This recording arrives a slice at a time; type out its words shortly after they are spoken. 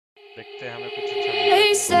देखते हैं हमें कुछ अच्छा मिल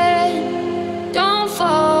They said, don't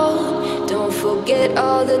fall, don't forget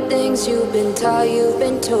all the things you've been taught, you've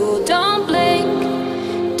been told. Don't blink,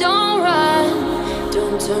 don't run,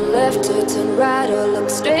 don't turn left or turn right or look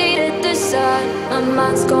straight at the sun. My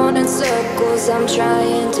mind's going in circles, I'm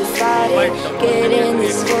trying to fight it. Getting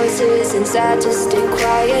these voices inside to stay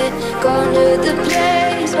quiet. Gone to the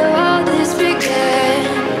place where all this began.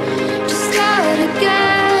 Just start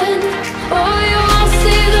again. Oh, you won't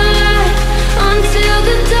see the light until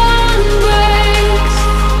the dawn breaks.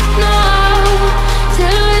 No,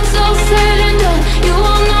 till it's all said and done, you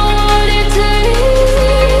won't know what it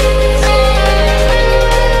takes.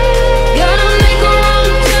 Gotta make a wrong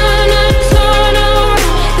turn and turn around.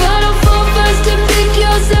 Gotta fall fast to pick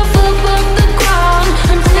yourself up off the ground.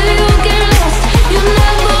 Until you get lost, you'll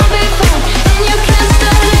never be found, and you can't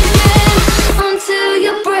start again until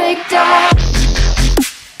you break down.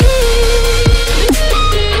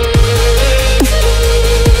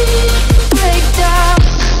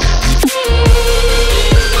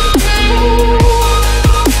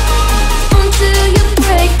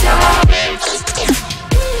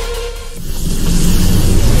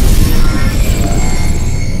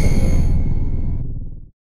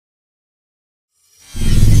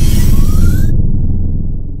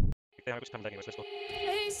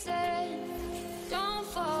 They said, don't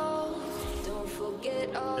fall, don't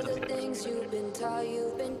forget all the things you've been taught,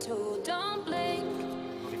 you've been told. Don't blink,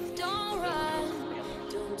 don't run,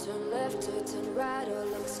 don't turn left or turn right or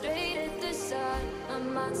look straight at the sun. My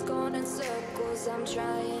mind's going in circles, I'm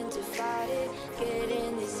trying to fight it.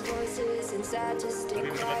 Getting these voices inside to stay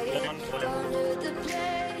quiet. Gone to the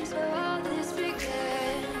place where all this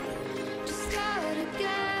began. Just start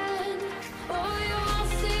again. Oh, you won't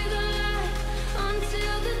see the light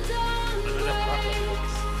until the dawn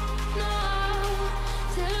breaks. No,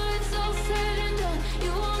 till it's all said and done,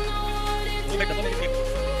 you won't know what it takes.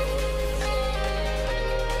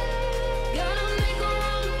 Gotta make a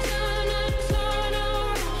wrong turn and turn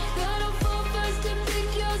around. Gotta fall fast to pick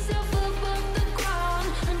yourself up off the ground.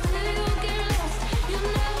 Until you get lost, you'll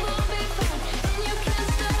never be found, and you can't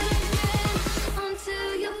start again until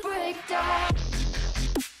you break down.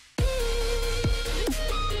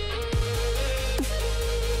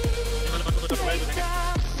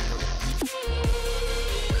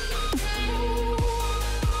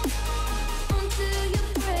 Until you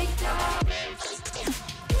break down.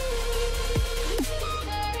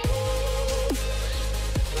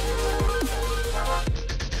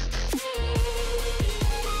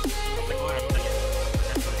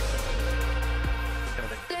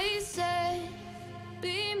 They said,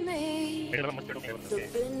 be me.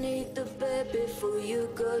 Look beneath the bed before you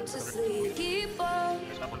go to sleep. Keep on,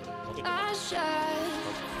 I shine.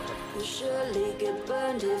 You'll surely get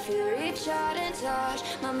burned if you reach out and touch.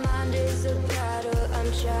 My mind is a battle,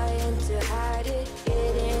 I'm trying to hide it.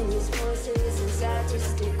 Getting these voices inside to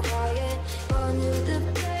stay quiet. On to the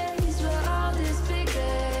place where all this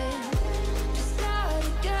began. Just start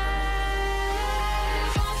again.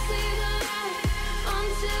 Won't see the light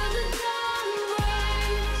until the dawn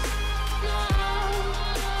breaks. No,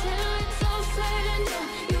 till it's all said and done,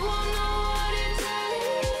 you won't know what it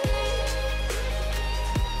takes.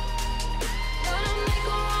 Gotta make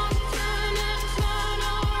a wrong turn and turn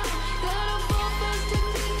around. Gotta fall fast to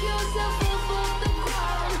pick yourself up off the ground.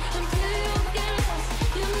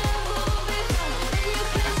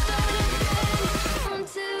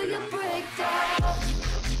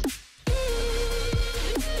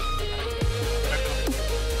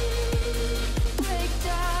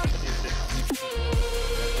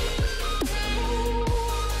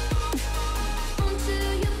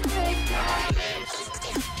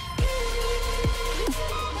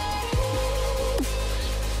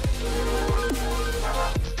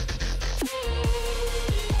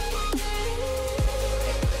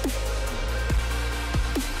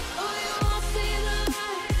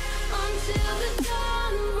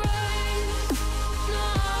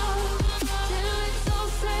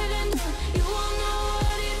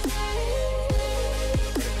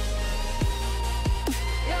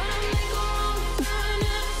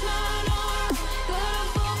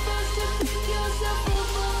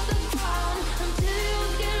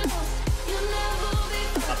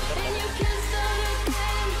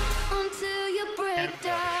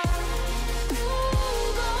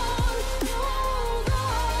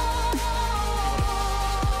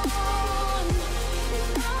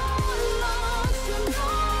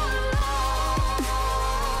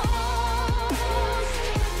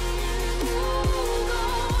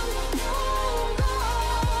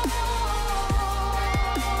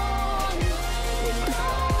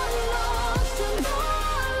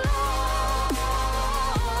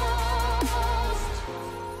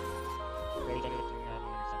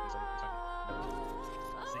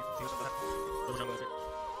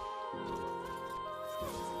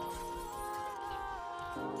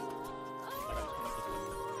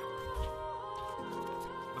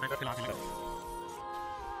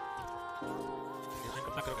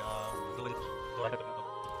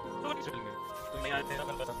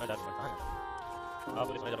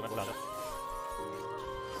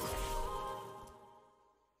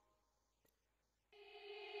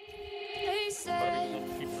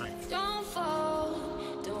 Don't fall,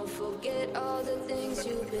 don't forget all the things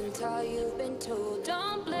you've been taught, you've been told.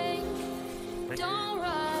 Don't blink, don't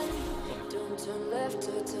run, don't turn left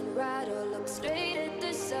or turn right or look straight at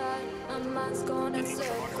the sun. My mind's going in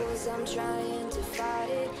circles, I'm trying to fight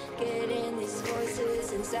it. Getting these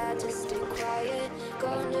voices inside to stay quiet.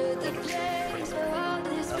 Going to the place where all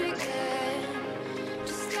this began.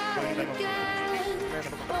 Just start again.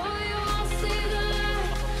 Oh, you won't see the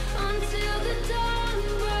light until the dawn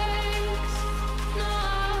breaks. No,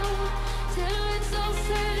 till it's all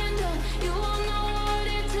said and done, you won't know what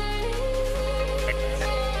it takes.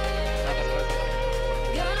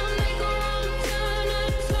 Gotta make a wrong turn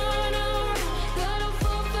and turn around. Gotta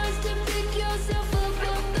fall fast to pick yourself up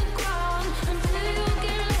off the ground. Until you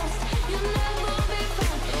get lost, you'll never be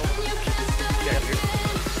found. And you can't start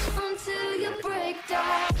again until you break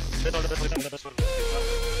down.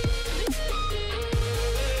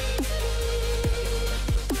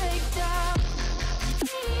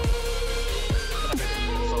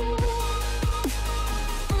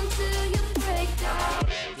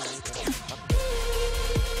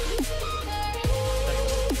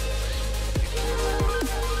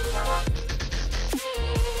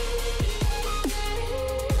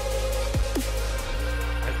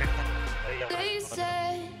 They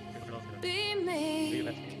said, be me.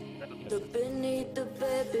 Look beneath the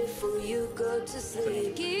bed before you go to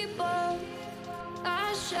sleep. Keep on,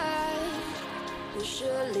 I shine. You'll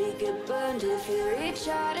surely get burned if you reach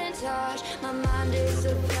out and touch. My mind is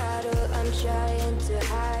a battle, I'm trying to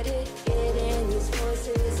hide it. Getting these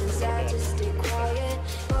voices inside to stay quiet.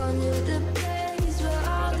 On to the place where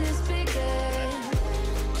all this began.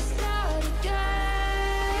 Just start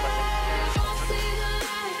again. Won't see the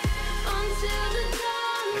light until the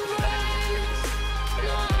dawn breaks.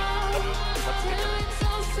 No, till it's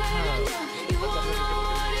all said and done, you won't know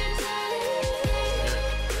what it takes.